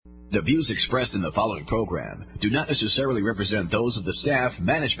The views expressed in the following program do not necessarily represent those of the staff,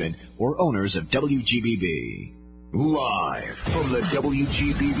 management, or owners of WGBB. Live from the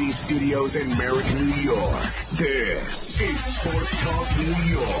WGBB studios in Merrick, New York, this is Sports Talk New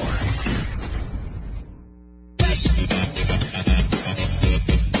York.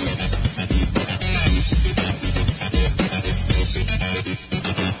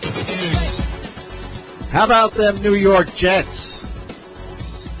 How about them New York Jets?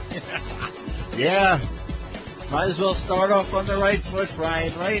 Yeah, might as well start off on the right foot,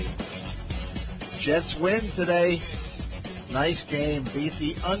 Brian, right? Jets win today. Nice game. Beat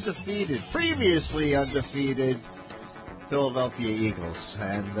the previously undefeated Philadelphia Eagles.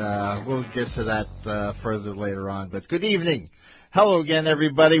 And we'll get to that further later on. But good evening. Hello again,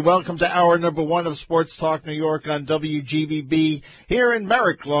 everybody. Welcome to hour number one of Sports Talk New York on WGBB here in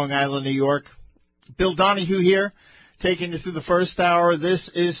Merrick, Long Island, New York. Bill Donahue here, taking you through the first hour. This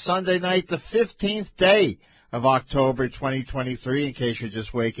is Sunday night, the 15th day of October 2023, in case you're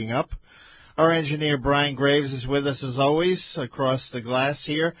just waking up. Our engineer, Brian Graves, is with us, as always, across the glass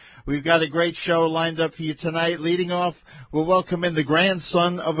here. We've got a great show lined up for you tonight. Leading off, we'll welcome in the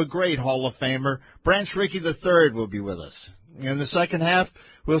grandson of a great Hall of Famer. Branch Rickey III will be with us. In the second half,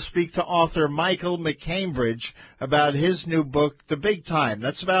 we'll speak to author Michael McCambridge about his new book, The Big Time.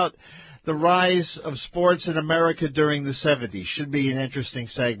 That's about the rise of sports in America during the 70s. Should be an interesting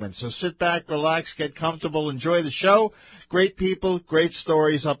segment. So sit back, relax, get comfortable, enjoy the show. Great people, great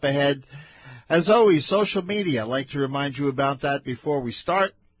stories up ahead. As always, social media. I'd like to remind you about that before we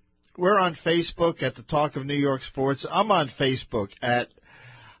start. We're on Facebook at The Talk of New York Sports. I'm on Facebook at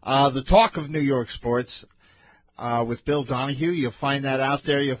The Talk of New York Sports with Bill Donahue. You'll find that out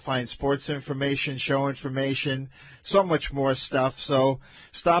there. You'll find sports information, show information, so much more stuff. So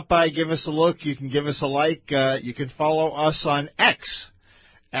stop by, give us a look. You can give us a like. You can follow us on X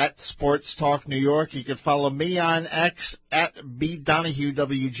at Sports Talk New York. You can follow me on X at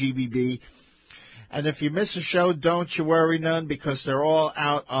BDonahueWGBB. And if you miss a show, don't you worry none, because they're all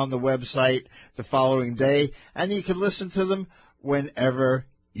out on the website the following day, and you can listen to them whenever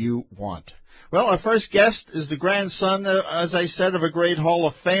you want. Well, our first guest is the grandson, as I said, of a great Hall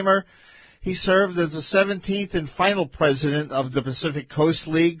of Famer. He served as the 17th and final president of the Pacific Coast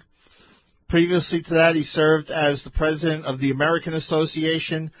League. Previously to that, he served as the president of the American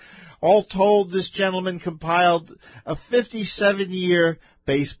Association. All told, this gentleman compiled a 57-year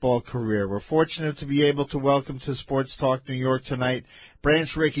baseball career. We're fortunate to be able to welcome to Sports Talk New York tonight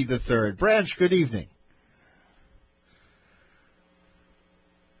Branch Rickey III. Branch, good evening.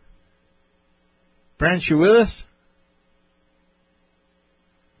 Branch, you with us?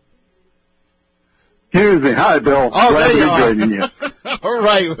 Excuse me. Hi, Bill. Oh, glad there you to be are. joining you. All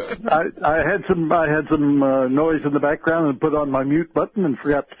right. I had some noise in the background and put on my mute button and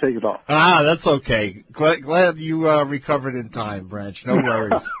forgot to take it off. Ah, that's okay. Glad you recovered in time, Branch. No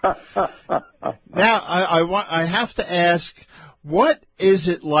worries. Now, I have to ask, what is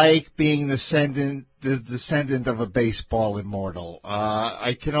it like being the descendant of a baseball immortal?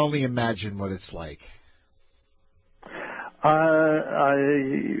 I can only imagine what it's like.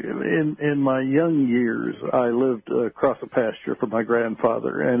 In my young years, I lived across a pasture from my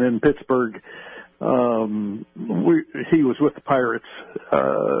grandfather, and in Pittsburgh, he was with the Pirates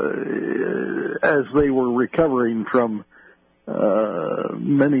as they were recovering from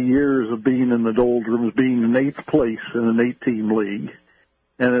many years of being in the doldrums, being in 8th place in an 8-team league.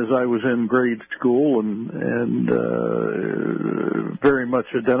 And as I was in grade school and very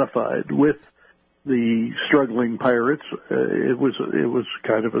much identified with the struggling Pirates, it was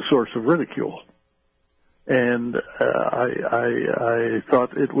kind of a source of ridicule, and I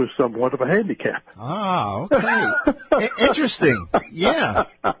thought it was somewhat of a handicap. Ah, okay, interesting, yeah.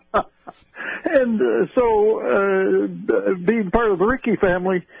 And so being part of the Rickey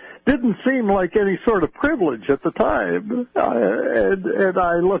family didn't seem like any sort of privilege at the time, and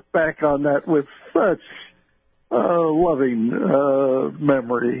I look back on that with such loving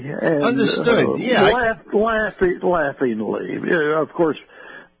memory. And, understood. Yeah. Laughingly. Of course,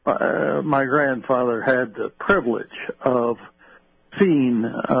 my grandfather had the privilege of seeing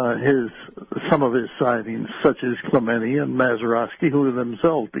some of his signings, such as Clemente and Mazeroski, who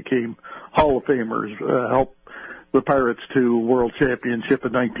themselves became Hall of Famers, helped the Pirates to World Championship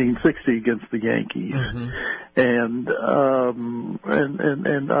in 1960 against the Yankees. Mm-hmm. And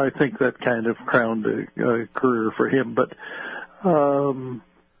I think that kind of crowned a career for him. But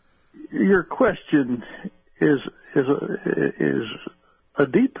your question is a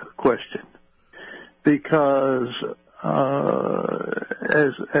deep question, because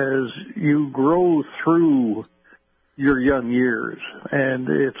as you grow through your young years, and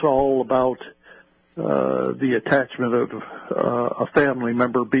it's all about the attachment of a family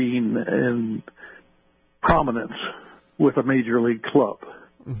member being in prominence with a major league club.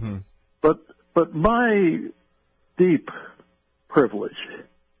 Mm-hmm. But my deep privilege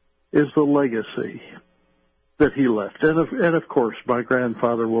is the legacy that he left, and of course, my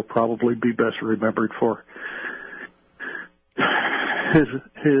grandfather will probably be best remembered for his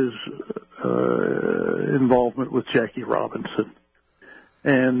involvement with Jackie Robinson,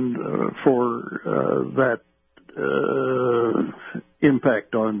 and for that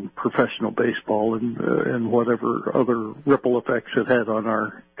impact on professional baseball and whatever other ripple effects it had on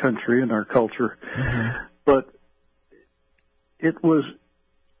our country and our culture. Mm-hmm. But it was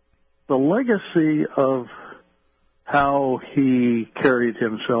the legacy of how he carried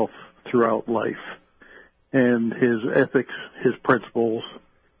himself throughout life, and his ethics, his principles,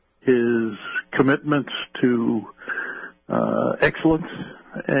 his commitments to excellence,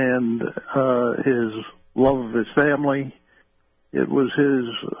 and his love of his family. It was his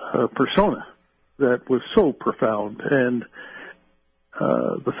persona that was so profound, and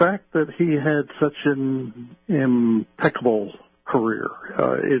the fact that he had such an impeccable career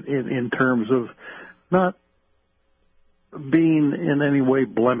in terms of not being in any way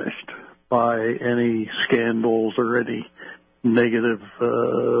blemished by any scandals or any negative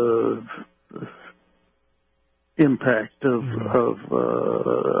impact of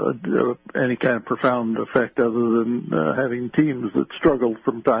any kind of profound effect other than having teams that struggled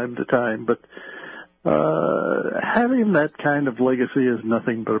from time to time. But having that kind of legacy is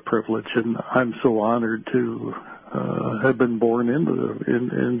nothing but a privilege, and I'm so honored to have been born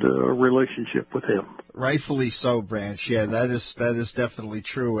into a relationship with him. Rightfully so, Branch. Yeah, that is definitely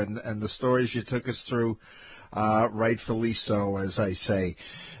true, and the stories you took us through, rightfully so, as I say.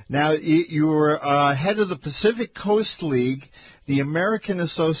 Now, you were head of the Pacific Coast League, the American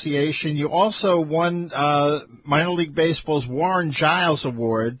Association. You also won Minor League Baseball's Warren Giles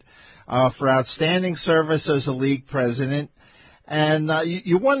Award for outstanding service as a league president, and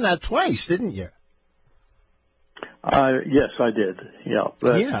you won that twice, didn't you? Yes, I did. Yeah,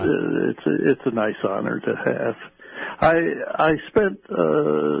 it's a nice honor to have. I spent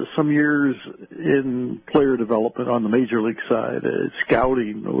some years in player development on the major league side.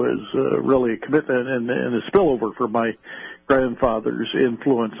 Scouting was really a commitment and a spillover for my grandfather's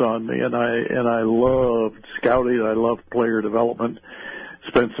influence on me, and I loved scouting. I loved player development.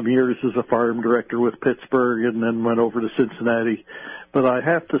 Spent some years as a farm director with Pittsburgh, and then went over to Cincinnati. But I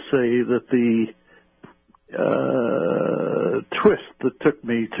have to say that the twist that took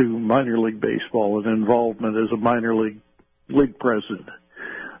me to minor league baseball and involvement as a minor league president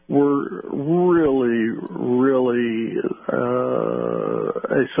were really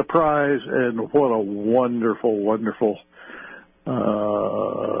a surprise, and what a wonderful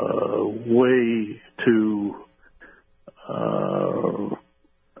way to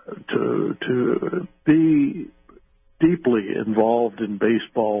be deeply involved in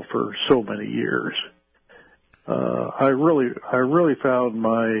baseball for so many years. I really found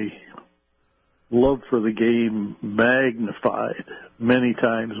my love for the game magnified many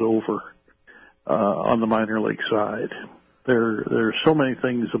times over on the minor league side. There's so many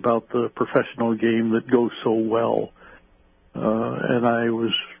things about the professional game that go so well, and I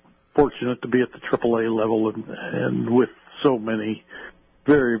was fortunate to be at the AAA level and with so many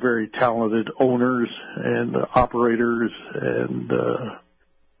very, very talented owners and operators and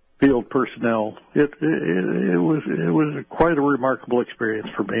field personnel. It was quite a remarkable experience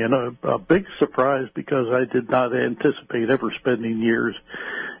for me, and a big surprise because I did not anticipate ever spending years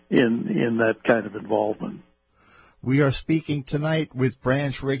in that kind of involvement. We are speaking tonight with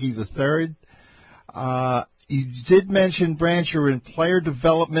Branch Rickey III. You did mention, Branch, you're in player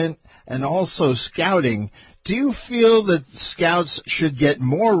development and also scouting. Do you feel that scouts should get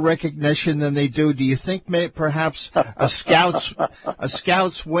more recognition than they do? Do you think perhaps a scouts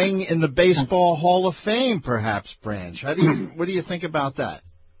wing in the Baseball Hall of Fame, perhaps, Branch? What do you think about that?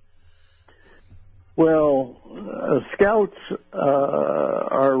 Well, scouts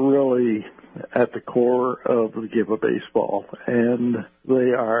are really at the core of the game of baseball, and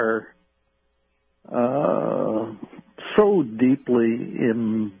they are so deeply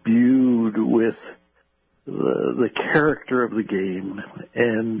imbued with the character of the game.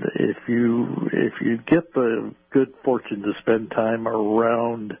 And if you get the good fortune to spend time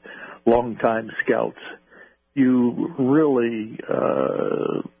around longtime scouts, you really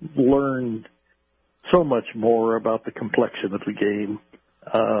learn so much more about the complexion of the game.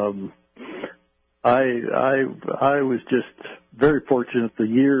 I was just very fortunate the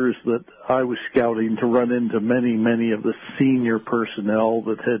years that I was scouting to run into many of the senior personnel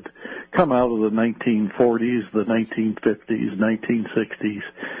that had come out of the 1940s, the 1950s, 1960s,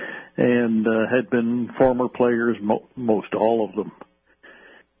 and had been former players, most all of them.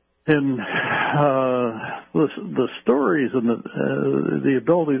 And the stories and the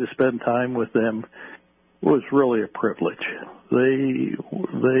ability to spend time with them was really a privilege. They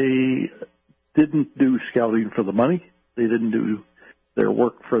didn't do scouting for the money. They didn't do their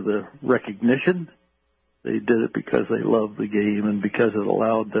work for the recognition. They did it because they loved the game and because it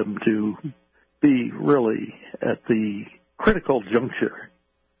allowed them to be really at the critical juncture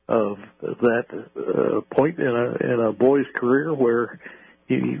of that point in a boy's career where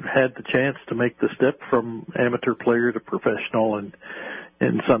he had the chance to make the step from amateur player to professional, and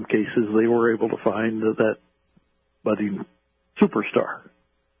in some cases they were able to find that budding superstar.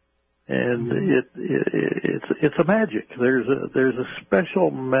 And it's a magic. There's a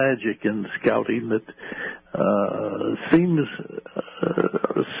special magic in scouting that seems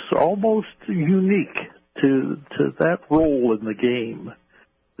almost unique to that role in the game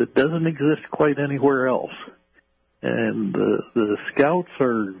that doesn't exist quite anywhere else. And the scouts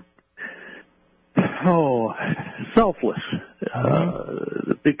are selfless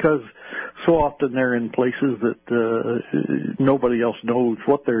because so often they're in places that nobody else knows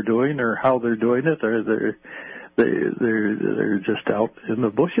what they're doing or how they're doing it, or they're just out in the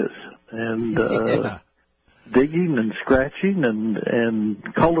bushes and digging and scratching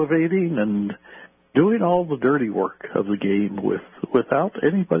and cultivating and doing all the dirty work of the game without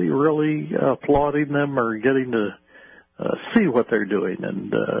anybody really applauding them or getting to see what they're doing.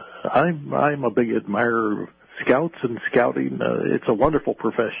 And I'm a big admirer of scouts and scouting. It's a wonderful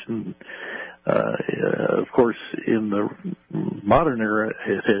profession. Of course, in the modern era,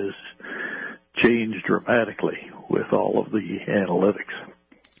 it has changed dramatically with all of the analytics.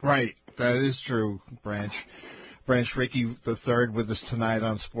 Right. That is true, Branch. Branch Rickey III with us tonight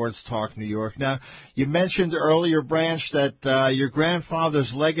on Sports Talk New York. Now, you mentioned earlier, Branch, that your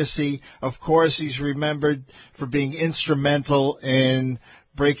grandfather's legacy, of course, he's remembered for being instrumental in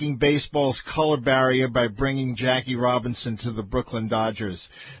breaking baseball's color barrier by bringing Jackie Robinson to the Brooklyn Dodgers.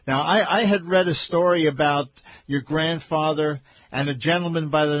 Now, I had read a story about your grandfather and a gentleman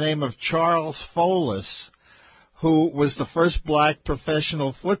by the name of Charles Folis, who was the first black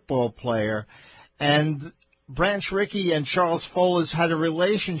professional football player. And Branch Rickey and Charles Folis had a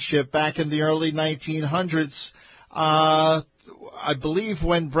relationship back in the early 1900s, I believe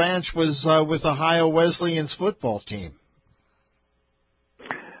when Branch was with Ohio Wesleyan's football team.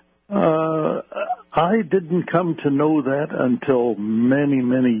 I didn't come to know that until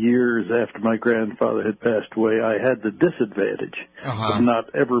many years after my grandfather had passed away. I had the disadvantage of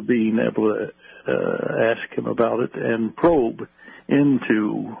not ever being able to ask him about it and probe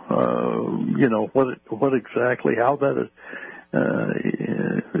into what exactly, how that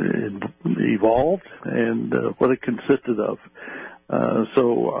evolved and what it consisted of.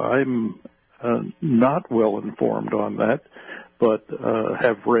 So I'm not well informed on that, but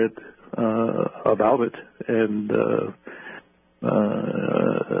have read about it, and an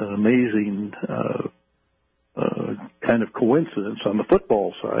amazing kind of coincidence on the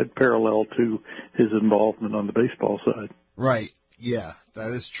football side, parallel to his involvement on the baseball side. Right. Yeah,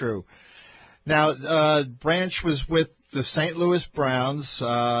 that is true. Now, Branch was with the St. Louis Browns,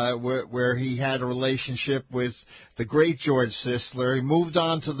 where he had a relationship with the great George Sisler. He moved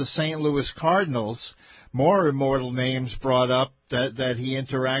on to the St. Louis Cardinals. More immortal names brought up that he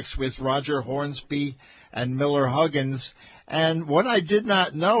interacts with: Roger Hornsby and Miller Huggins. And what I did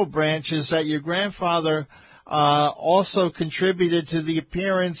not know, Branch, is that your grandfather also contributed to the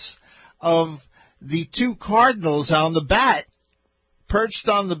appearance of the two Cardinals on the bat, perched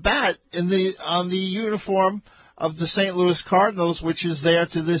on the bat on the uniform of the St. Louis Cardinals, which is there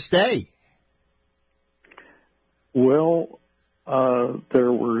to this day. Well,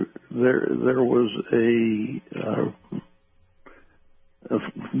 there was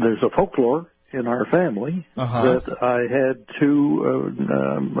there's a folklore in our family that I had two.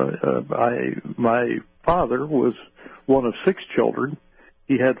 My father was one of 6 children.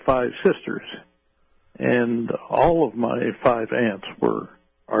 He had 5 sisters, and all of my 5 aunts were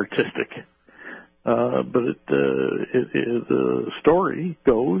artistic. But the story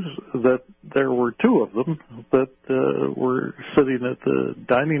goes that there were 2 of them that were sitting at the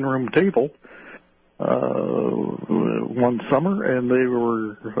dining room table one summer, and they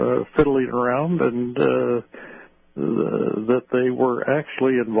were fiddling around, and that they were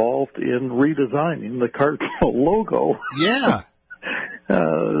actually involved in redesigning the Cardinal logo. Yeah.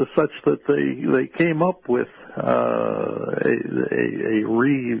 Such that they came up with a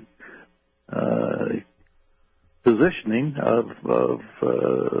positioning of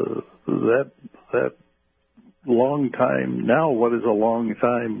that long time, now what is a long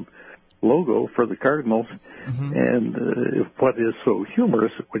time logo for the Cardinals. Mm-hmm. And what is so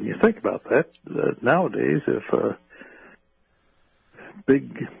humorous when you think about that, nowadays, if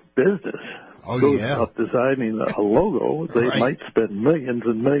big business goes out designing a logo, they might spend millions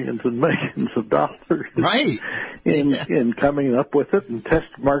and millions and millions of dollars in coming up with it and test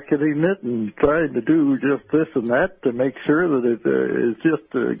marketing it and trying to do just this and that to make sure that it is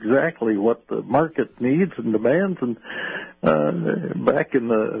just exactly what the market needs and demands. And back in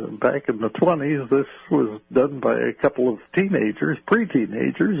the 20s, this was done by a couple of pre-teenagers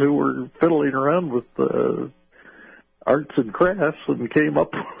who were fiddling around with arts and crafts and came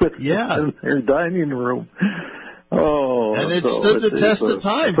up with it in their dining room. Oh, and it stood the test of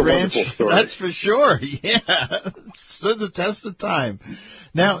time, Branch. That's for sure. Yeah, it stood the test of time.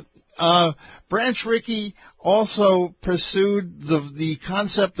 Now, Branch Rickey also pursued the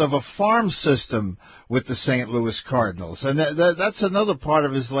concept of a farm system with the St. Louis Cardinals, and that's another part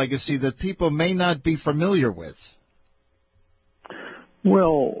of his legacy that people may not be familiar with.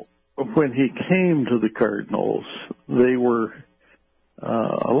 Well, when he came to the Cardinals, they were,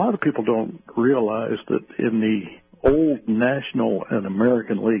 a lot of people don't realize that in the old National and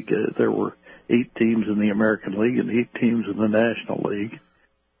American League, there were 8 teams in the American League and 8 teams in the National League.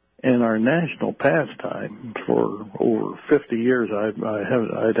 And our national pastime for over 50 years,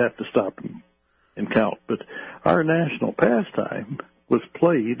 I'd have to stop and count, but our national pastime was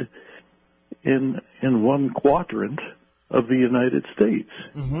played in one quadrant of the United States.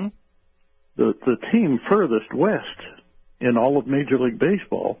 Mm-hmm. The team furthest west in all of Major League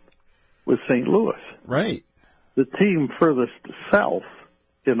Baseball was St. Louis. Right. The team furthest south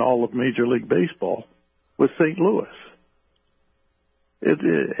in all of Major League Baseball was St. Louis.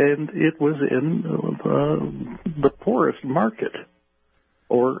 It was in the poorest market,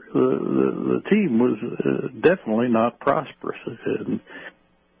 or the team was definitely not prosperous, and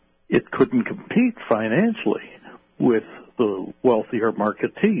it couldn't compete financially with the wealthier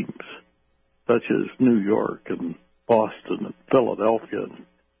market teams, such as New York and Boston and Philadelphia and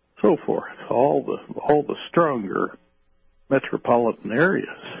so forth, all the stronger metropolitan areas.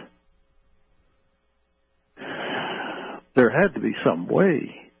 There had to be some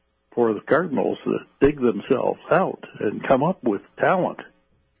way for the Cardinals to dig themselves out and come up with talent.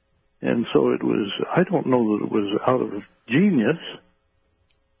 And so it was, I don't know that it was out of genius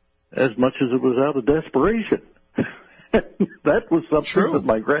as much as it was out of desperation. That was something that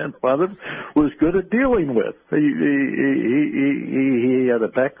my grandfather was good at dealing with. He had a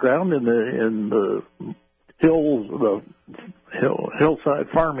background in the hillside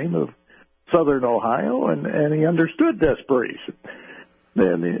farming of Southern Ohio, and he understood desperation.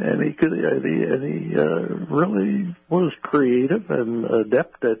 And he really was creative and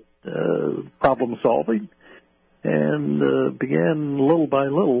adept at problem solving, and began little by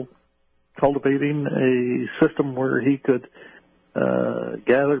little cultivating a system where he could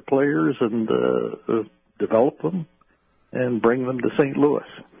gather players and develop them and bring them to St. Louis.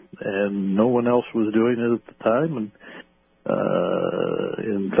 And no one else was doing it at the time. And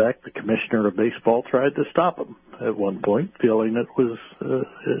in fact, the commissioner of baseball tried to stop him at one point, feeling it was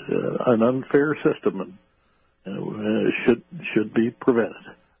an unfair system and should be prevented.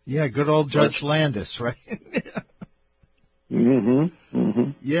 Yeah, good old Judge Landis, right? Mm-hmm.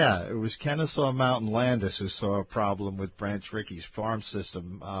 Mm-hmm. Yeah, it was Kennesaw Mountain Landis who saw a problem with Branch Rickey's farm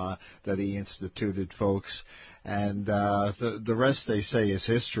system that he instituted, folks. And the rest, they say, is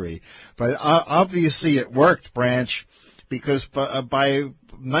history. But obviously it worked, Branch, because by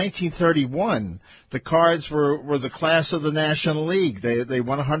 1931, the Cards were the class of the National League. They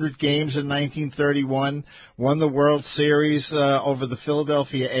won 100 games in 1931, won the World Series over the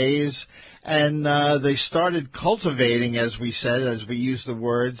Philadelphia A's, and they started cultivating, as we said, as we use the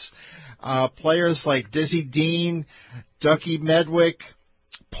words, players like Dizzy Dean, Ducky Medwick,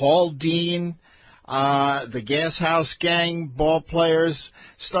 Paul Dean, the Gas House Gang ball players,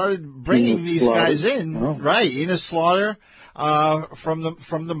 started bringing these guys in, right? Enos Slaughter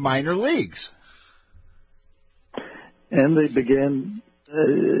from the minor leagues, and they began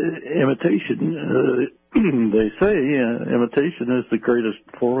imitation. They say imitation is the greatest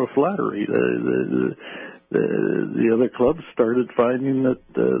form of flattery. The other clubs started finding that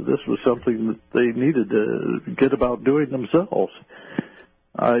this was something that they needed to get about doing themselves.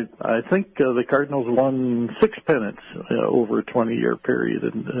 I think the Cardinals won 6 pennants over a 20-year period,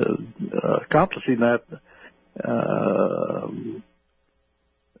 and accomplishing that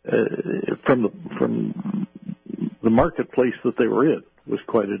from the marketplace that they were in was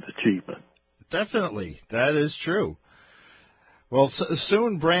quite an achievement. Definitely. That is true. Well,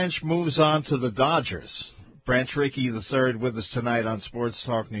 soon Branch moves on to the Dodgers. Branch Rickey III with us tonight on Sports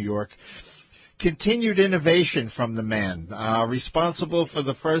Talk New York. Continued innovation from the man, responsible for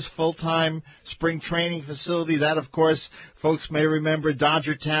the first full-time spring training facility. That, of course, folks may remember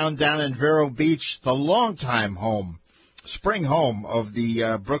Dodger Town down in Vero Beach, the longtime spring home of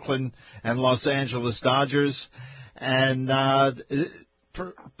the Brooklyn and Los Angeles Dodgers. And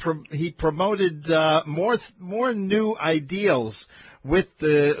he promoted more new ideals with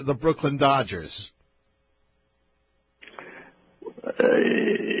the Brooklyn Dodgers.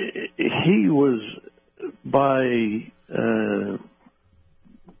 He was by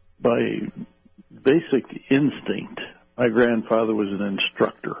basic instinct. My grandfather was an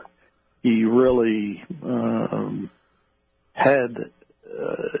instructor. He really had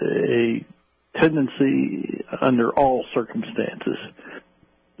a tendency under all circumstances,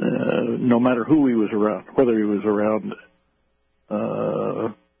 no matter who he was around, whether he was around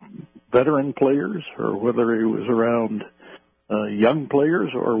veteran players or whether he was around young players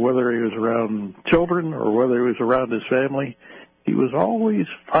or whether he was around children or whether he was around his family, he was always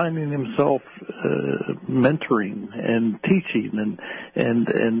finding himself mentoring and teaching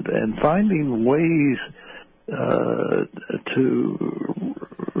and finding ways to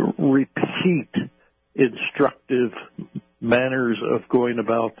repeat instructive manners of going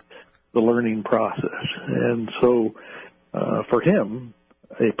about the learning process. And so for him,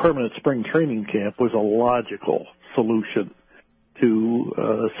 a permanent spring training camp was a logical solution to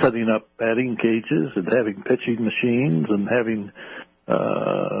setting up batting cages and having pitching machines and having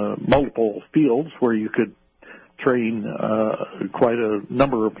multiple fields where you could train quite a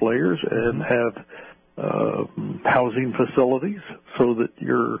number of players and have housing facilities so that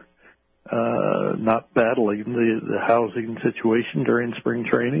you're not battling the housing situation during spring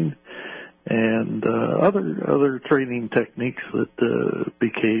training, and other training techniques that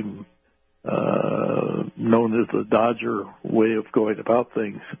became known as the Dodger way of going about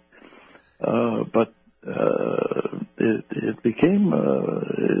things. But it became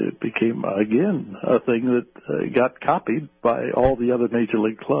again a thing that got copied by all the other major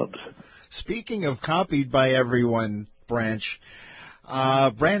league clubs. Speaking of copied by everyone, Branch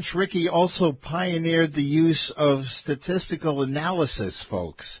Rickey also pioneered the use of statistical analysis,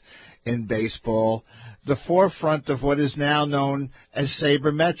 folks, in baseball, the forefront of what is now known as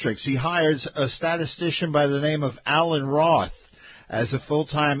sabermetrics. He hires a statistician by the name of Alan Roth as a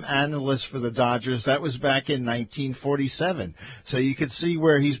full-time analyst for the Dodgers. That was back in 1947. So you can see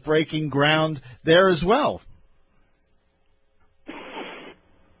where he's breaking ground there as well.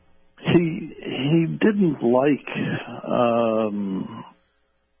 He didn't like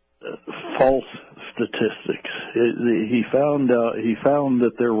false statistics. He found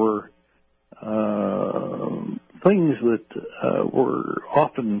that there were things that were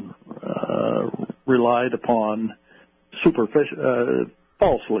often relied upon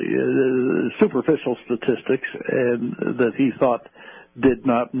falsely, superficial statistics, and that he thought did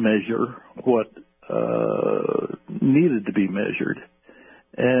not measure what needed to be measured.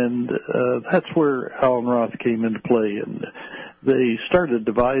 And that's where Alan Roth came into play, and they started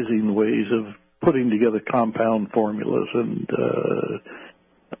devising ways of putting together compound formulas and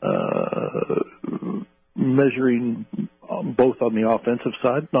measuring both on the offensive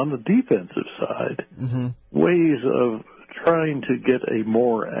side and on the defensive side, ways of trying to get a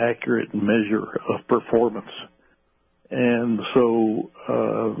more accurate measure of performance. And so,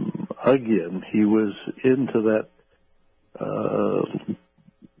 again, he was into that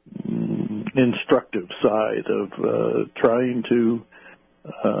instructive side of trying to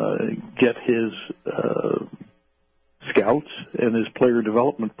get his scouts and his player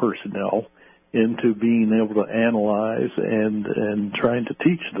development personnel into being able to analyze and trying to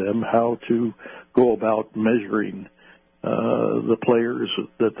teach them how to go about measuring the players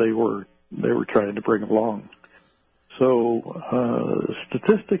that they were trying to bring along. So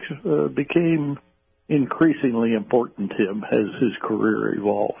statistics became increasingly important to him as his career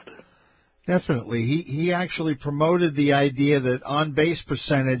evolved. Definitely. He actually promoted the idea that on-base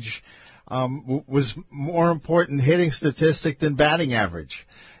percentage was more important hitting statistic than batting average.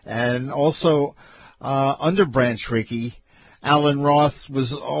 And also, under Branch Rickey, Alan Roth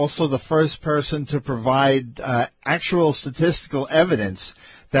was also the first person to provide actual statistical evidence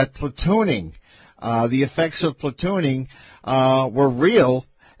that platooning, the effects of platooning, were real,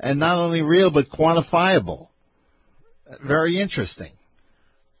 and not only real, but quantifiable. Very interesting.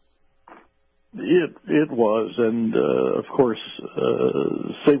 It was, and of course,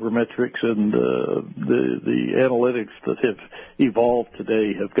 sabermetrics and the analytics that have evolved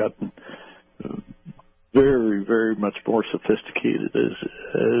today have gotten very, very much more sophisticated as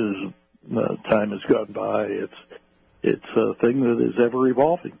time has gone by. It's a thing that is ever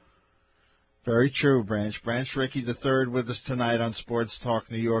evolving. Very true, Branch. Branch Rickey III with us tonight on Sports Talk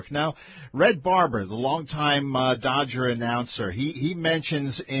New York. Now, Red Barber, the longtime Dodger announcer, he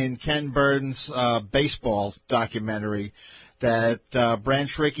mentions in Ken Burns' baseball documentary that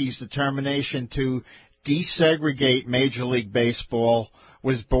Branch Rickey's determination to desegregate Major League Baseball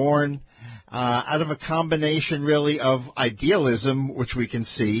was born out of a combination, really, of idealism, which we can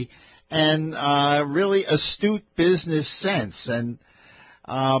see, and really astute business sense. And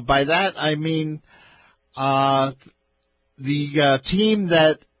by that, I mean the team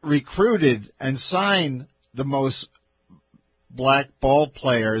that recruited and signed the most black ball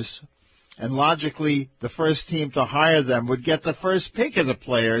players, and logically the first team to hire them would get the first pick of the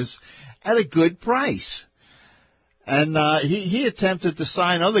players at a good price. And he attempted to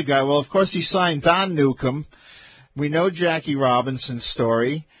sign other guys. Well, of course, he signed Don Newcomb. We know Jackie Robinson's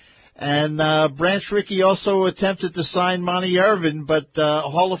story. And Branch Rickey also attempted to sign Monty Irvin, but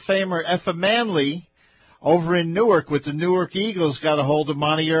Hall of Famer Effa Manley over in Newark with the Newark Eagles got a hold of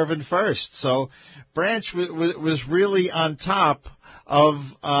Monty Irvin first. So Branch was really on top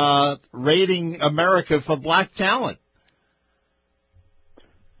of rating America for black talent.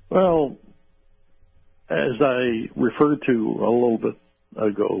 Well, as I referred to a little bit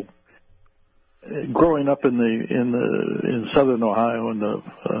ago, growing up in southern Ohio in the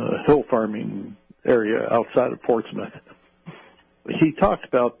hill farming area outside of Portsmouth, he talked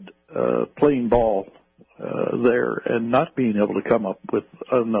about playing ball there and not being able to come up with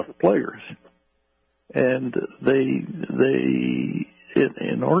enough players. And they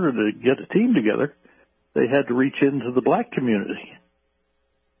in order to get a team together, they had to reach into the black community.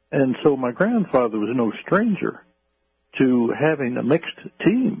 And so my grandfather was no stranger to having a mixed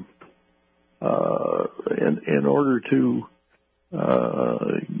team in order to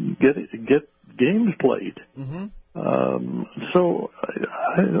get games played. Mm-hmm. So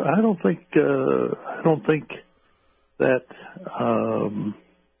I don't think that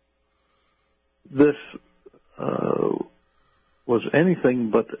this was anything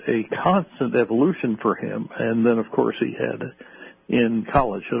but a constant evolution for him. And then, of course, he had in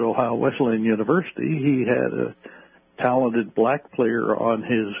college at Ohio Wesleyan University, he had a talented black player on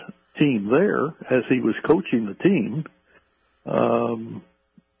his team there as he was coaching the team,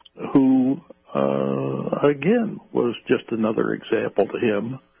 who again was just another example to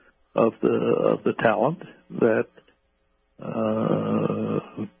him of the talent that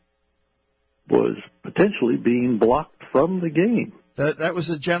was potentially being blocked from the game. That was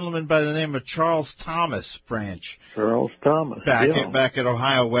a gentleman by the name of Charles Thomas, Branch. Charles Thomas, back at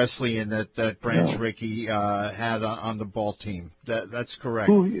Ohio Wesleyan that Branch Rickey had on the ball team. That's correct.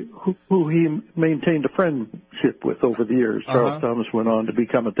 Who he maintained a friendship with over the years. Charles Thomas went on to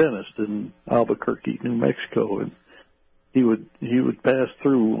become a dentist in Albuquerque, New Mexico, and he would pass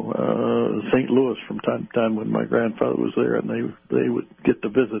through St. Louis from time to time when my grandfather was there, and they would get to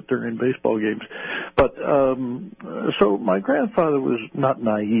visit during baseball games. But so my grandfather was not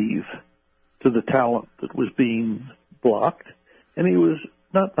naive to the talent that was being blocked, and he was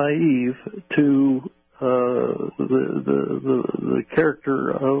not naive to the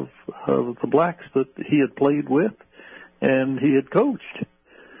character of the blacks that he had played with and he had coached.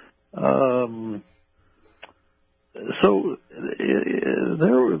 So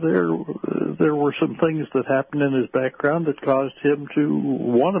there were some things that happened in his background that caused him to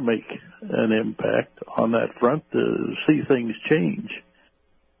want to make an impact on that front, to see things change,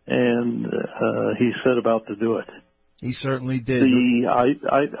 and he set about to do it. He certainly did.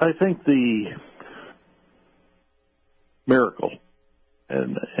 I think the miracle,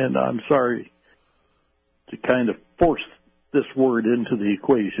 and I'm sorry to kind of force this word into the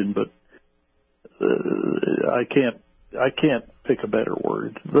equation, but I can't pick a better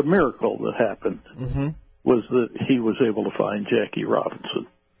word. The miracle that happened was that he was able to find Jackie Robinson,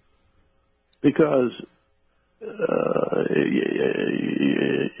 because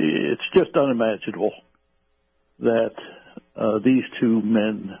it's just unimaginable that these two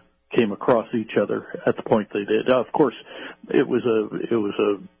men came across each other at the point they did. Now, of course, it was a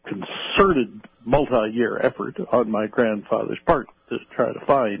concerted multi-year effort on my grandfather's part to try to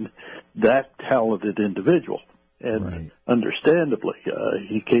find that talented individual. And understandably,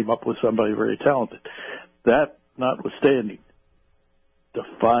 he came up with somebody very talented. That notwithstanding, to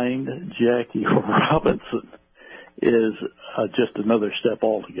find Jackie Robinson is just another step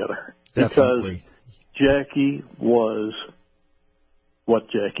altogether. Definitely. Because Jackie was what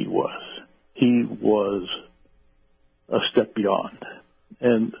Jackie was. He was a step beyond.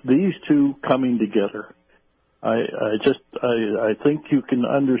 And these two coming together, I think you can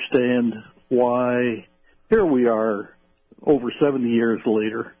understand why here we are over 70 years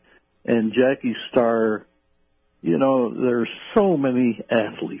later, and Jackie Starr, there's so many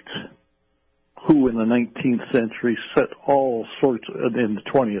athletes who in the 19th century in the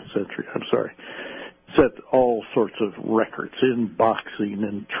 20th century, set all sorts of records in boxing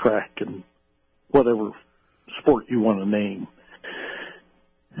and track and whatever sport you want to name.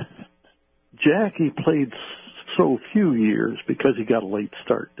 Jackie played so few years because he got a late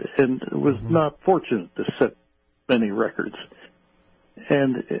start and was not fortunate to set many records.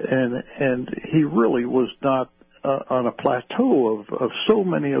 And he really was not on a plateau of so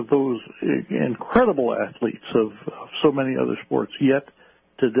many of those incredible athletes of so many other sports. Yet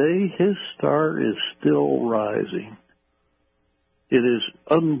today his star is still rising. It is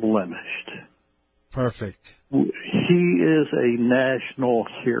unblemished. Perfect. He is a national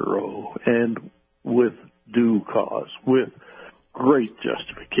hero, and with due cause, with great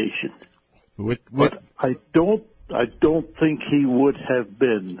justification. But I don't think he would have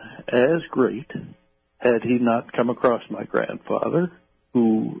been as great had he not come across my grandfather,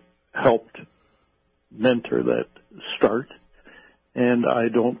 who helped mentor that start. And I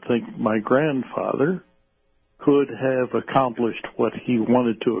don't think my grandfather could have accomplished what he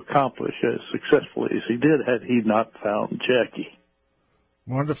wanted to accomplish as successfully as he did had he not found Jackie.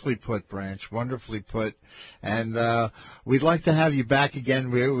 Wonderfully put, Branch. Wonderfully put. And we'd like to have you back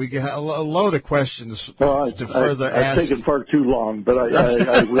again. We got a load of questions to further ask. I've taken far too long, but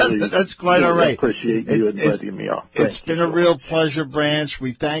I really that's quite all right. Appreciate you inviting me on. It's been a real pleasure, Branch.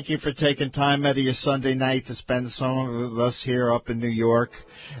 We thank you for taking time out of your Sunday night to spend some with us here up in New York,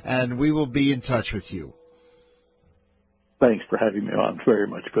 and we will be in touch with you. Thanks for having me on very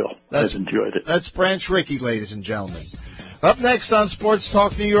much, Bill. I've enjoyed it. That's Branch Rickey, ladies and gentlemen. Up next on Sports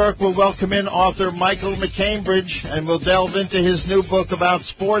Talk New York, we'll welcome in author Michael McCambridge, and we'll delve into his new book about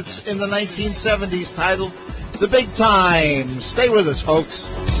sports in the 1970s titled The Big Time. Stay with us, folks.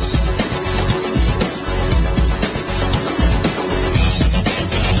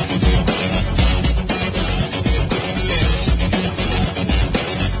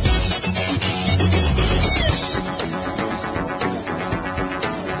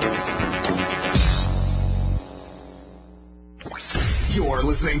 You're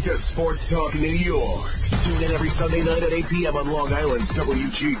listening to Sports Talk New York. Tune in every Sunday night at 8 p.m. on Long Island's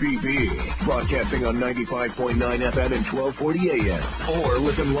WGBB. Broadcasting on 95.9 FM and 1240 AM. Or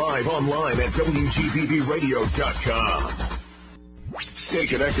listen live online at WGBBradio.com. Stay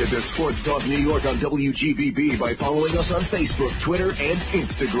connected to Sports Talk New York on WGBB by following us on Facebook, Twitter, and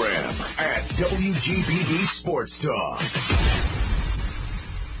Instagram at WGBB Sports Talk.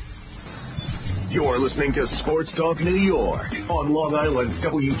 You're listening to Sports Talk New York on Long Island's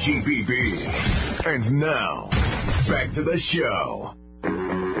WGBB. And now, back to the show.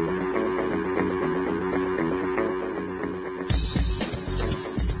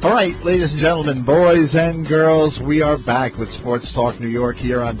 All right, ladies and gentlemen, boys and girls, we are back with Sports Talk New York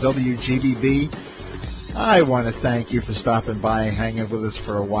here on WGBB. I want to thank you for stopping by and hanging with us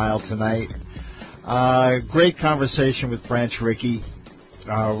for a while tonight. Great conversation with Branch Rickey.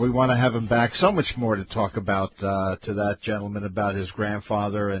 We want to have him back. So much more to talk about to that gentleman about his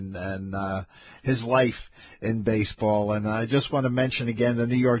grandfather and his life in baseball. And I just want to mention again the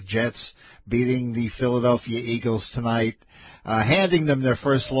New York Jets beating the Philadelphia Eagles tonight, handing them their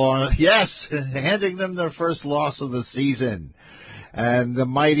first loss. Yes, handing them their first loss of the season. And the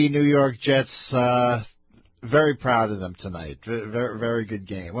mighty New York Jets, very proud of them tonight. Very, very good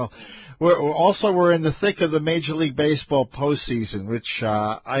game. Well, we're in the thick of the Major League Baseball postseason, which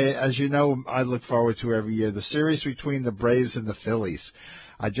as you know, I look forward to every year. The series between the Braves and the Phillies.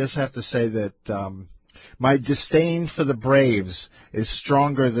 I just have to say that my disdain for the Braves is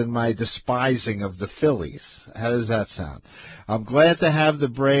stronger than my despising of the Phillies. How does that sound? I'm glad to have the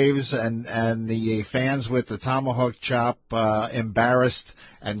Braves and the fans with the tomahawk chop embarrassed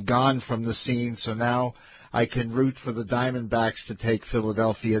and gone from the scene. So now I can root for the Diamondbacks to take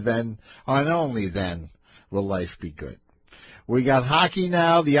Philadelphia. Then, and only then, will life be good. We got hockey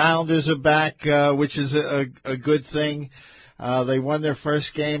now. The Islanders are back, which is a good thing. They won their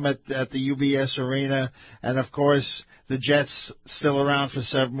first game at the UBS Arena. And, of course, the Jets still around for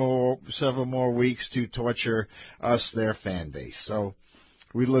several more weeks to torture us, their fan base. So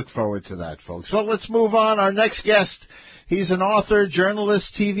we look forward to that, folks. Well, let's move on. Our next guest, he's an author,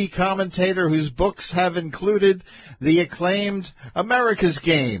 journalist, TV commentator whose books have included the acclaimed America's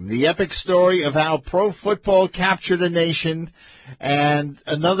Game, the epic story of how pro football captured a nation, and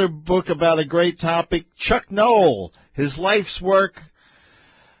another book about a great topic, Chuck Noll, his life's work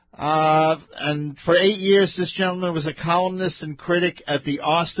And for 8 years, this gentleman was a columnist and critic at the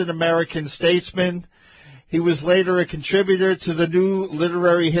Austin American-Statesman. He was later a contributor to the New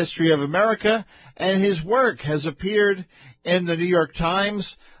Literary History of America, and his work has appeared in the New York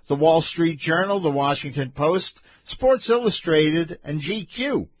Times, the Wall Street Journal, the Washington Post, Sports Illustrated, and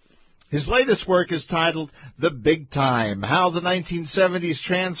GQ. His latest work is titled The Big Time, How the 1970s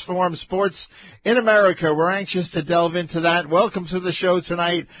Transformed Sports in America. We're anxious to delve into that. Welcome to the show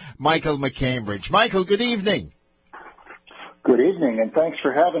tonight, Michael McCambridge. Michael, good evening. Good evening, and thanks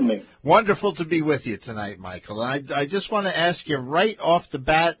for having me. Wonderful to be with you tonight, Michael. I just want to ask you right off the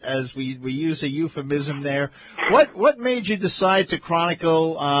bat, as we use a euphemism there, what made you decide to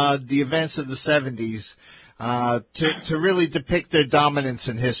chronicle the events of the 70s? To really depict their dominance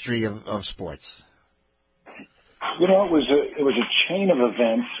in history of sports? You know, it was a chain of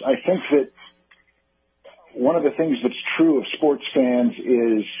events. I think that one of the things that's true of sports fans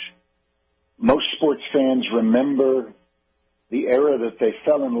is most sports fans remember the era that they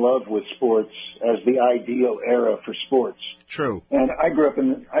fell in love with sports as the ideal era for sports. True. And I grew up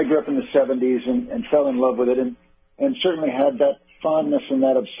in the 70s and fell in love with it and certainly had that fondness and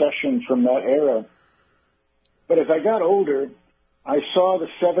that obsession from that era. But as I got older, I saw the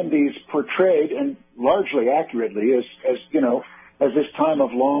 70s portrayed, and largely accurately, as this time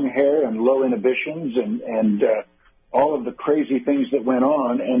of long hair and low inhibitions and all of the crazy things that went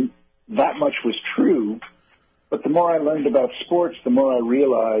on, and that much was true. But the more I learned about sports, the more I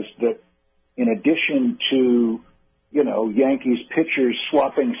realized that in addition to, Yankees pitchers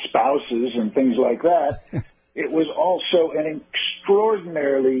swapping spouses and things like that, it was also an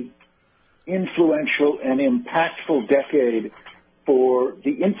extraordinarily influential and impactful decade for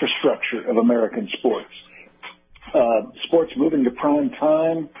the infrastructure of American sports. Sports moving to prime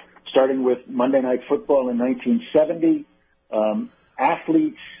time, starting with Monday Night Football in 1970,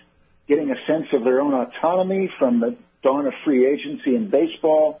 athletes getting a sense of their own autonomy from the dawn of free agency in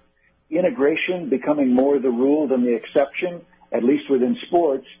baseball, integration becoming more the rule than the exception, at least within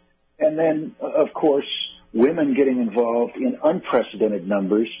sports, and then, of course, women getting involved in unprecedented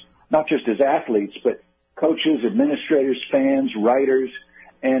numbers, not just as athletes, but coaches, administrators, fans, writers.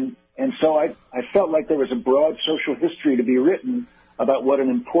 And so I felt like there was a broad social history to be written about what an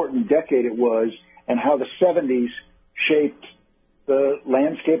important decade it was and how the 70s shaped the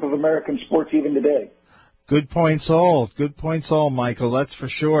landscape of American sports even today. Good points all, Michael, that's for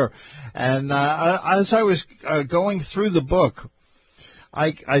sure. And as I was going through the book,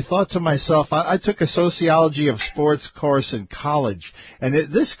 I thought to myself, I took a sociology of sports course in college, and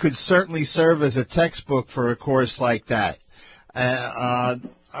this could certainly serve as a textbook for a course like that.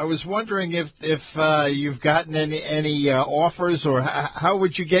 I was wondering if you've gotten any offers, or how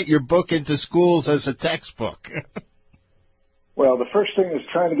would you get your book into schools as a textbook? Well, the first thing is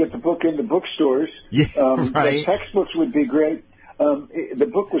trying to get the book into bookstores. Yeah, right. The textbooks would be great. The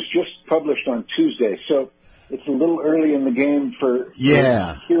book was just published on Tuesday, so it's a little early in the game for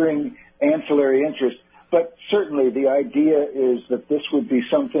hearing ancillary interest. But certainly the idea is that this would be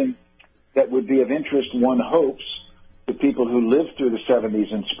something that would be of interest, one hopes, to people who lived through the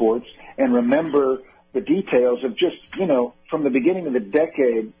 70s in sports and remember the details of just, from the beginning of the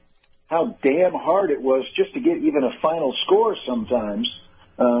decade, how damn hard it was just to get even a final score sometimes,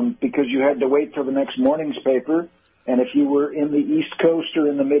 because you had to wait till the next morning's paper. And if you were in the East Coast or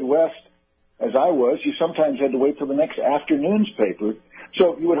in the Midwest, as I was, you sometimes had to wait till the next afternoon's paper.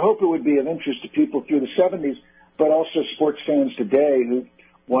 So you would hope it would be of interest to people through the 70s, but also sports fans today who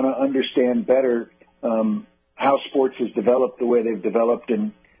want to understand better how sports has developed the way they've developed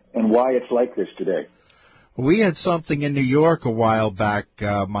and why it's like this today. We had something in New York a while back,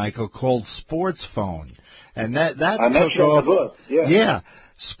 Michael, called Sports Phone. And that took off. The book. Yeah.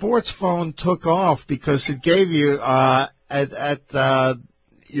 Sports Phone took off because it gave you at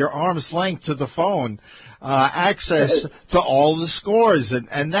your arm's length to the phone, access to all the scores.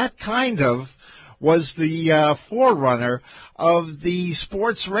 And that kind of was the forerunner of the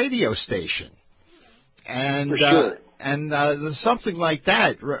sports radio station. And, for sure. Something like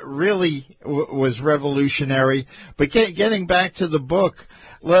that really was revolutionary. But getting back to the book,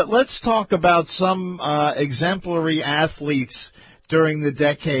 let's talk about some exemplary athletes during the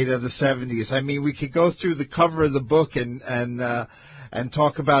decade of the 70s. I mean, we could go through the cover of the book and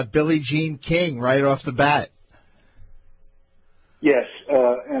talk about Billie Jean King right off the bat. Yes,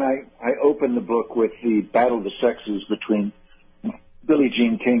 and I opened the book with the battle of the sexes between Billie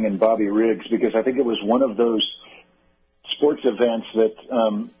Jean King and Bobby Riggs, because I think it was one of those sports events that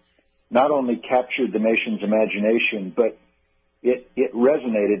not only captured the nation's imagination, but it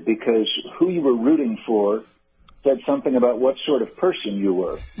resonated because who you were rooting for said something about what sort of person you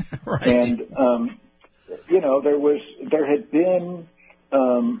were. Right. And, there had been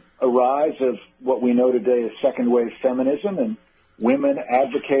a rise of what we know today as second wave feminism and women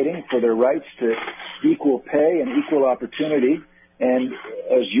advocating for their rights to equal pay and equal opportunity. And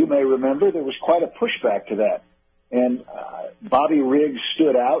as you may remember, there was quite a pushback to that. And Bobby Riggs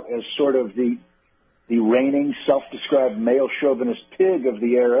stood out as sort of the reigning self-described male chauvinist pig of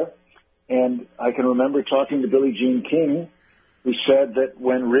the era. And I can remember talking to Billie Jean King, who said that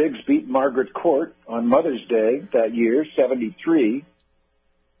when Riggs beat Margaret Court on Mother's Day that year, 73,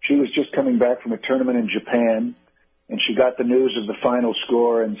 she was just coming back from a tournament in Japan, and she got the news of the final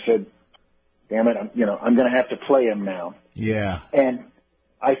score and said, damn it, I'm going to have to play him now. Yeah. And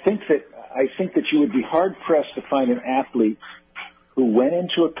I think that you would be hard-pressed to find an athlete who went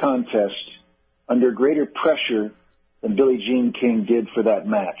into a contest under greater pressure than Billie Jean King did for that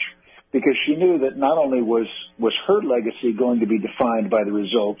match, because she knew that not only was her legacy going to be defined by the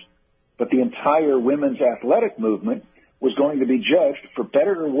result, but the entire women's athletic movement was going to be judged, for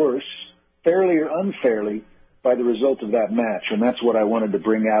better or worse, fairly or unfairly, by the result of that match. And that's what I wanted to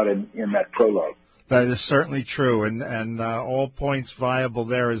bring out in that prologue. That is certainly true, and all points viable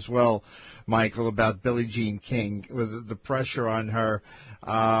there as well, Michael, about Billie Jean King, with the pressure on her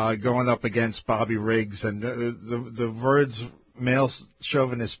going up against Bobby Riggs, and the words male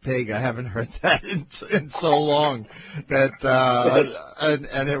chauvinist pig, I haven't heard that in so long, that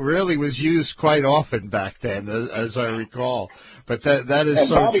and it really was used quite often back then, as I recall. But that is and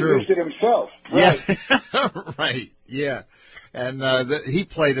so Bobby true. used it himself. Right. Yeah, right. Yeah, and he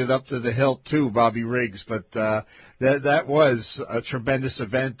played it up to the hilt too, Bobby Riggs. But that was a tremendous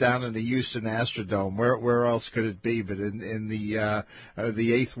event down in the Houston Astrodome. Where else could it be but in the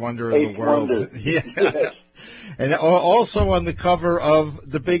eighth wonder of the world? Wonder. Yeah. Yes. And also on the cover of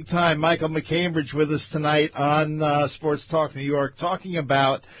the Big Time, Michael McCambridge with us tonight on Sports Talk New York, talking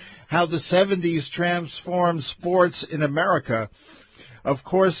about how the 70s transformed sports in America. Of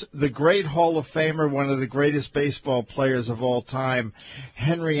course, the great Hall of Famer, one of the greatest baseball players of all time,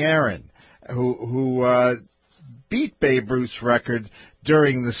 Henry Aaron, who beat Babe Ruth's record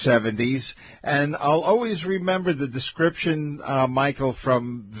during the 70s. And I'll always remember the description, Michael,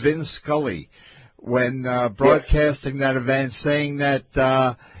 from Vin Scully when broadcasting that event, saying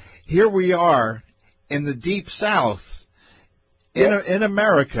that here we are in the Deep South in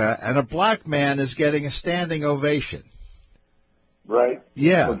America, and a black man is getting a standing ovation. Right.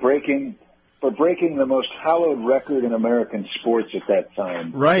 Yeah. For breaking the most hallowed record in American sports at that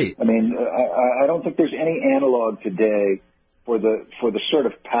time. Right. I mean, I don't think there's any analog today for the sort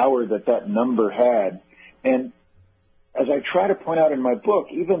of power that number had. And as I try to point out in my book,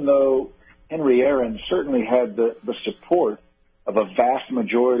 even though Henry Aaron certainly had the support of a vast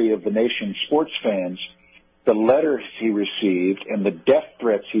majority of the nation's sports fans, the letters he received and the death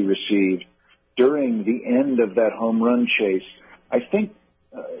threats he received during the end of that home run chase, I think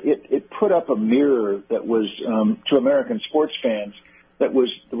it put up a mirror that was to American sports fans that was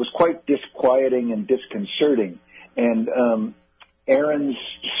quite disquieting and disconcerting. And Aaron's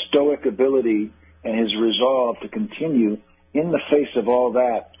stoic ability and his resolve to continue in the face of all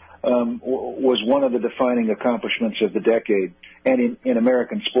that was one of the defining accomplishments of the decade, and in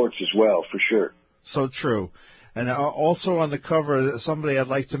American sports as well, for sure. So true. And also on the cover, somebody I'd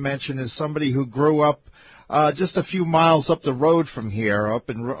like to mention is somebody who grew up just a few miles up the road from here, up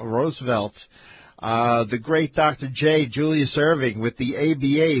in Roosevelt, the great Dr. J. Julius Erving with the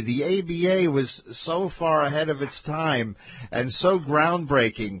ABA. The ABA was so far ahead of its time and so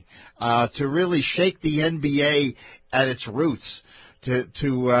groundbreaking to really shake the NBA at its roots,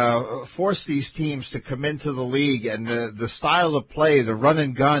 to force these teams to come into the league, and the style of play, the run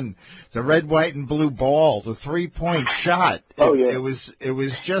and gun, the red, white, and blue ball, the three-point shot. It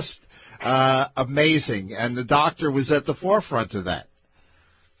was just amazing, and the doctor was at the forefront of that.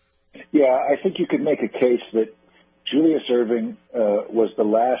 Yeah, I think you could make a case that Julius Erving was the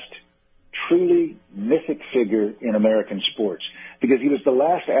last truly mythic figure in American sports, because he was the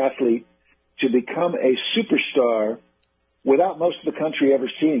last athlete to become a superstar without most of the country ever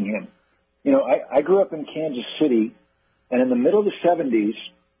seeing him. You know, I grew up in Kansas City, and in the middle of the 70s,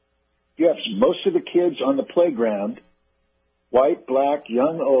 you have most of the kids on the playground, white, black,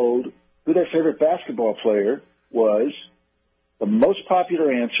 young, old, who their favorite basketball player was. The most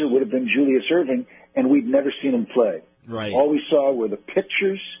popular answer would have been Julius Erving, and we'd never seen him play. Right. All we saw were the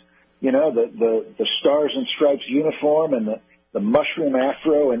pictures, you know, the Stars and Stripes uniform and the mushroom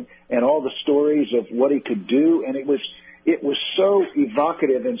afro and all the stories of what he could do, and it was so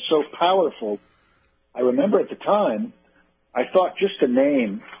evocative and so powerful. I remember at the time, I thought just the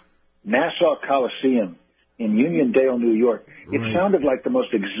name Nassau Coliseum in Uniondale, New York. It sounded like the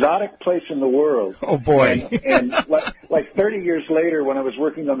most exotic place in the world. Oh, boy. And like 30 years later, when I was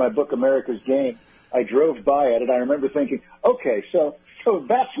working on my book, America's Game, I drove by it, and I remember thinking, okay, so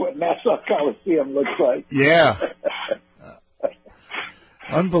that's what Nassau Coliseum looks like. Yeah.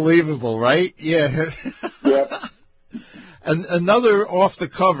 Unbelievable, right? Yeah. Yep. And another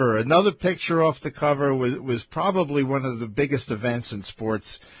picture off the cover was probably one of the biggest events in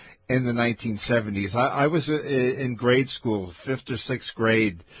sports in the 1970s. I was in grade school, 5th or 6th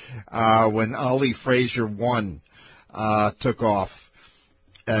grade, when Ali Frazier won, took off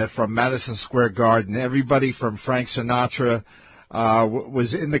from Madison Square Garden. Everybody from Frank Sinatra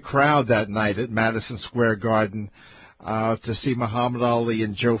was in the crowd that night at Madison Square Garden to see Muhammad Ali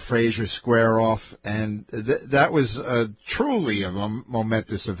and Joe Frazier square off, and that was truly a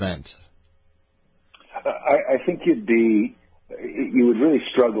momentous event. I think you would really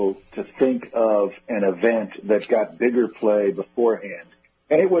struggle to think of an event that got bigger play beforehand.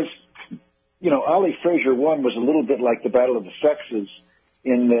 And it was, Ali Frazier won was a little bit like the Battle of the Sexes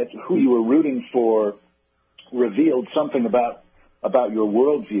in that who you were rooting for revealed something about your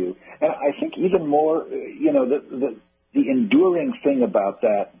worldview. And I think even more, the enduring thing about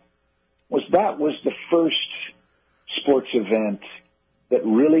that was the first sports event that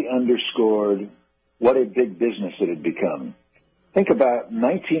really underscored what a big business it had become. Think about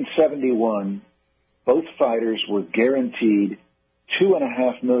 1971, both fighters were guaranteed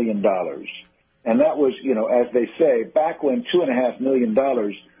 $2.5 million. And that was, as they say, back when $2.5 million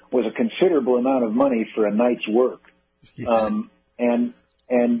was a considerable amount of money for a night's work. Yeah. And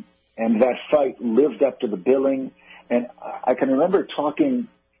that fight lived up to the billing. And I can remember talking,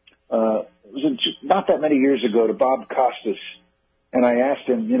 it was not that many years ago, to Bob Costas, and I asked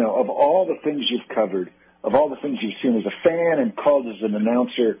him, of all the things you've covered, of all the things you've seen as a fan and called as an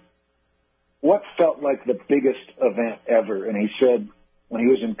announcer, what felt like the biggest event ever? And he said, when he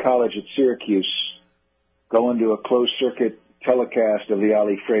was in college at Syracuse, going to a closed-circuit telecast of the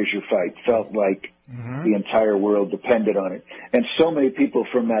Ali Frazier fight felt like the entire world depended on it. And so many people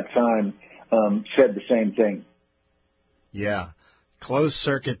from that time said the same thing. Yeah,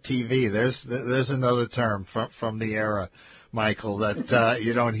 closed-circuit TV. There's another term from the era, Michael, that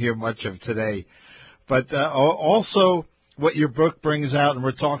you don't hear much of today. But also what your book brings out, and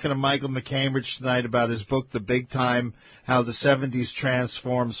we're talking to Michael McCambridge tonight about his book, The Big Time, How the 70s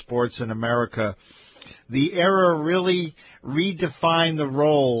Transformed Sports in America. The era really redefined the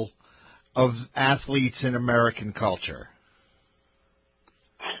role of athletes in American culture.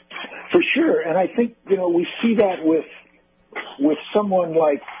 For sure, and I think, we see that with someone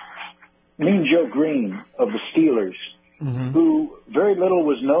like Mean Joe Green of the Steelers, who very little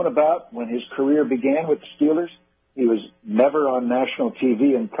was known about when his career began with the Steelers. He was never on national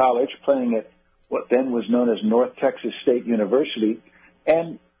TV in college, playing at what then was known as North Texas State University.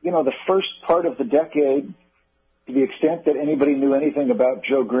 And, the first part of the decade, to the extent that anybody knew anything about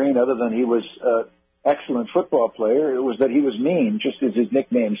Joe Green other than he was an excellent football player, it was that he was mean, just as his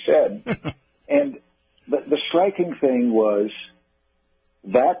nickname said. And the striking thing was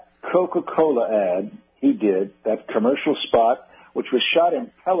that Coca-Cola ad he did, that commercial spot, which was shot in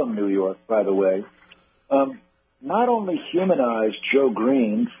Pelham, New York, by the way, not only humanized Joe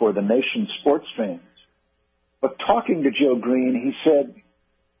Green for the nation's sports fans, but talking to Joe Green, he said,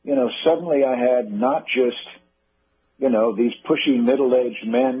 suddenly I had not just, these pushy middle-aged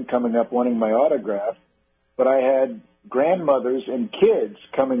men coming up wanting my autograph, but I had grandmothers and kids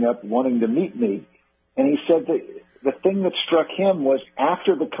coming up wanting to meet me. And he said that the thing that struck him was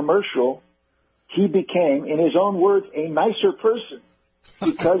after the commercial, he became, in his own words, a nicer person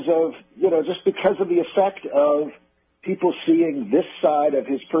because of, just because of the effect of people seeing this side of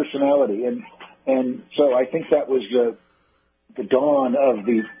his personality. And so I think that was the dawn of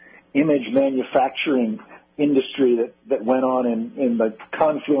the image manufacturing industry that went on in the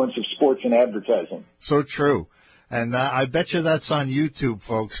confluence of sports and advertising. So true. And I bet you that's on YouTube,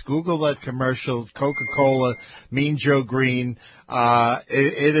 folks. Google that commercial, Coca-Cola, Mean Joe Green.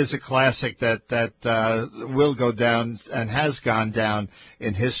 It is a classic that will go down and has gone down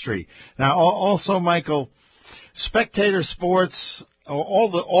in history. Now, also, Michael, spectator sports,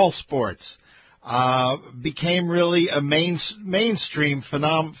 all sports, became really a mainstream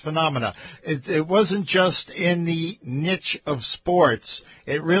phenomena. It wasn't just in the niche of sports.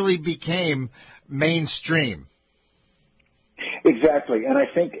 It really became mainstream. Exactly, and I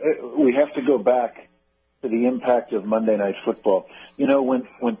think we have to go back to the impact of Monday Night Football.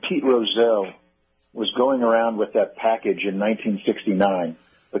 When Pete Rozelle was going around with that package in 1969,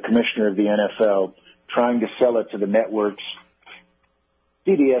 the commissioner of the NFL, trying to sell it to the networks,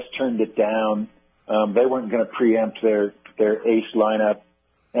 CBS turned it down. They weren't going to preempt their ace lineup.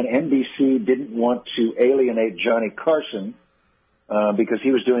 And NBC didn't want to alienate Johnny Carson because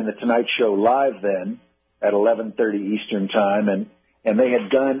he was doing the Tonight Show live then at 11:30 Eastern Time. And they had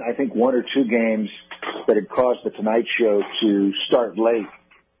done, I think, one or two games that had caused the Tonight Show to start late.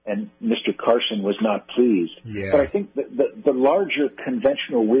 And Mr. Carson was not pleased. Yeah. But I think the larger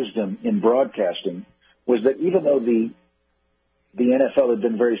conventional wisdom in broadcasting was that even though the NFL had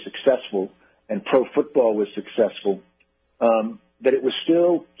been very successful and pro football was successful, that it was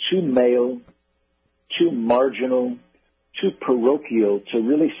still too male, too marginal, too parochial to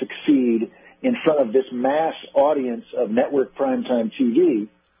really succeed in front of this mass audience of network primetime TV,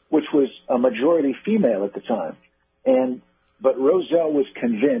 which was a majority female at the time. But Rozelle was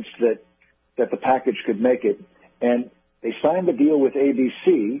convinced that the package could make it, and they signed the deal with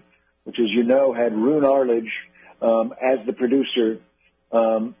ABC, which, as you know, had Roone Arledge as the producer,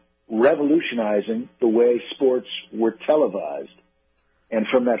 revolutionizing the way sports were televised. And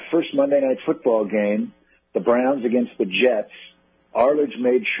from that first Monday Night Football game, the Browns against the Jets, Arledge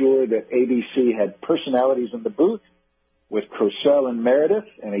made sure that ABC had personalities in the booth with Cosell and Meredith,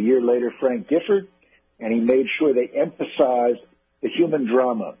 and a year later Frank Gifford, and he made sure they emphasized the human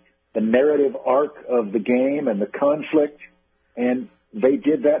drama, the narrative arc of the game and the conflict, and they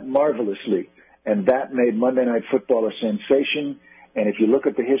did that marvelously. And that made Monday Night Football a sensation. And if you look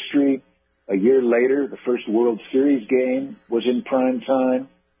at the history, a year later, the first World Series game was in prime time.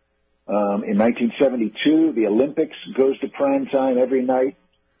 In 1972, the Olympics goes to prime time every night.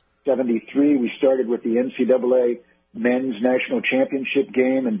 73, we started with the NCAA men's national championship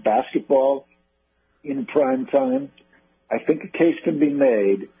game in basketball in prime time. I think a case can be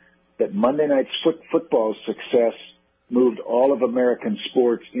made that Monday Night Football's success moved all of American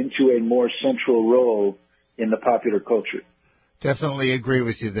sports into a more central role in the popular culture. Definitely agree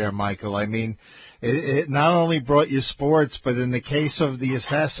with you there, Michael. I mean, it not only brought you sports, but in the case of the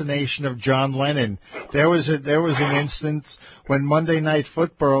assassination of John Lennon, there was an instance when Monday Night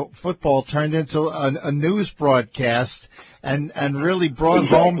Football turned into a news broadcast and really brought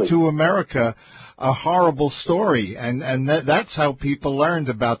home to America a horrible story. And that's how people learned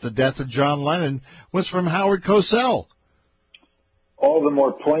about the death of John Lennon, was from Howard Cosell. All the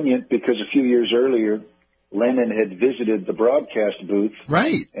more poignant because a few years earlier, Lennon had visited the broadcast booth,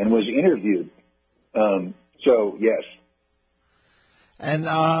 right, and was interviewed. So, yes. And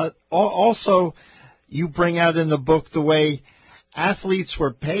also, you bring out in the book the way athletes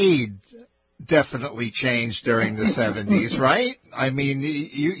were paid definitely changed during the 70s, right? I mean,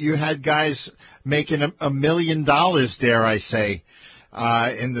 you had guys making $1 million, dare I say,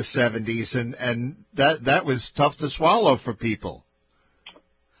 in the 70s, and that was tough to swallow for people.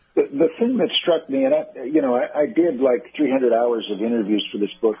 The thing that struck me, and I did like 300 hours of interviews for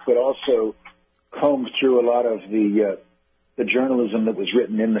this book, but also combed through a lot of the journalism that was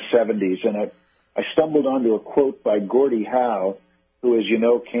written in the 70s, and I stumbled onto a quote by Gordie Howe, who, as you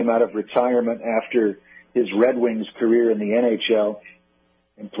know, came out of retirement after his Red Wings career in the NHL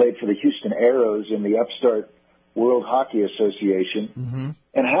and played for the Houston Aeros in the upstart World Hockey Association. Mm-hmm.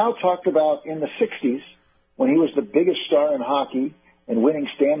 And Howe talked about in the 60s, when he was the biggest star in hockey and winning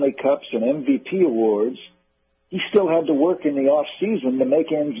Stanley Cups and MVP awards, he still had to work in the off-season to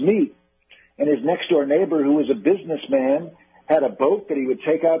make ends meet. And his next-door neighbor, who was a businessman, had a boat that he would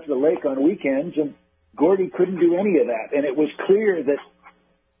take out to the lake on weekends, and Gordie couldn't do any of that. And it was clear that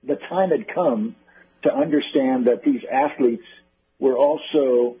the time had come to understand that these athletes were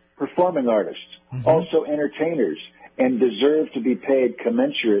also performing artists, mm-hmm. also entertainers, and deserved to be paid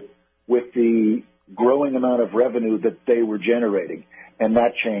commensurate with the growing amount of revenue that they were generating. And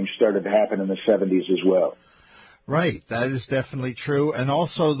that change started to happen in the 70s as well. Right. That is definitely true. And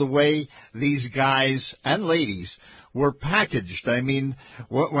also the way these guys and ladies were packaged. I mean,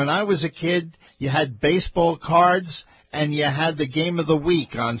 when I was a kid, you had baseball cards and you had the game of the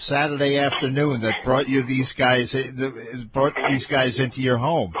week on Saturday afternoon that brought these guys into your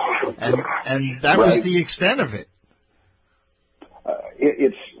home. And that right. was the extent of it.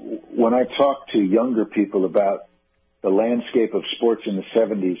 It's when I talk to younger people about the landscape of sports in the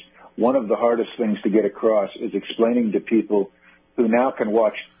 70s, one of the hardest things to get across is explaining to people who now can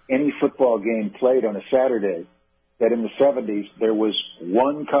watch any football game played on a Saturday that in the 70s there was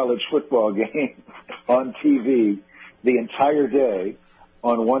one college football game on TV the entire day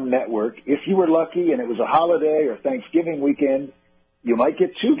on one network. If you were lucky and it was a holiday or Thanksgiving weekend, you might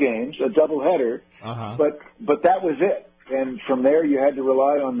get two games, a doubleheader, but that was it. And from there you had to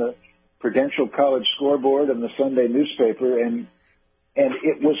rely on the Prudential College scoreboard and the Sunday newspaper, and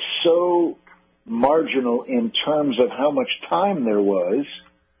it was so marginal in terms of how much time there was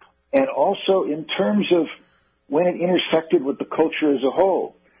and also in terms of when it intersected with the culture as a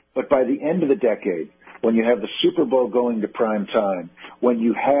whole. But by the end of the decade, when you have the Super Bowl going to prime time, when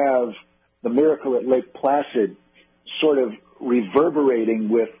you have the Miracle at Lake Placid sort of reverberating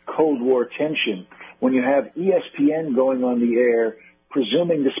with Cold War tension, when you have ESPN going on the air,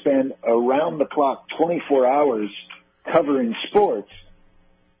 presuming to spend around-the-clock 24 hours covering sports,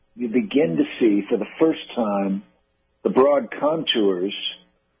 you begin to see for the first time the broad contours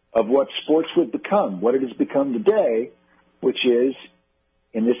of what sports would become, what it has become today, which is,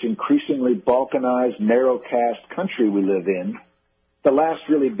 in this increasingly balkanized, narrow-caste country we live in, the last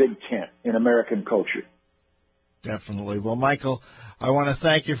really big tent in American culture. Definitely. Well, Michael, I want to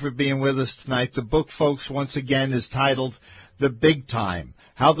thank you for being with us tonight. The book, folks, once again, is titled The Big Time,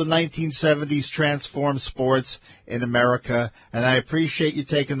 How the 1970s Transformed Sports in America. And I appreciate you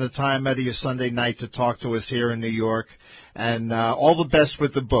taking the time out of your Sunday night to talk to us here in New York. And all the best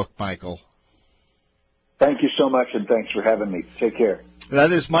with the book, Michael. Thank you so much, and thanks for having me. Take care.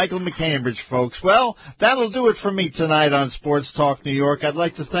 That is Michael McCambridge, folks. Well, that'll do it for me tonight on Sports Talk New York. I'd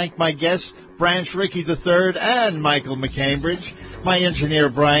like to thank my guests, Branch Rickey III and Michael McCambridge, my engineer,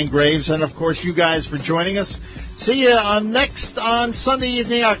 Brian Graves, and, of course, you guys for joining us. See you on Sunday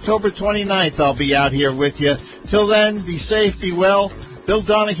evening, October 29th. I'll be out here with you. Till then, be safe, be well. Bill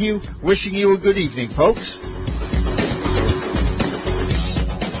Donahue wishing you a good evening, folks.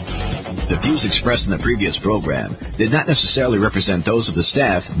 The views expressed in the previous program did not necessarily represent those of the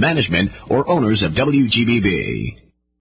staff, management, or owners of WGBB.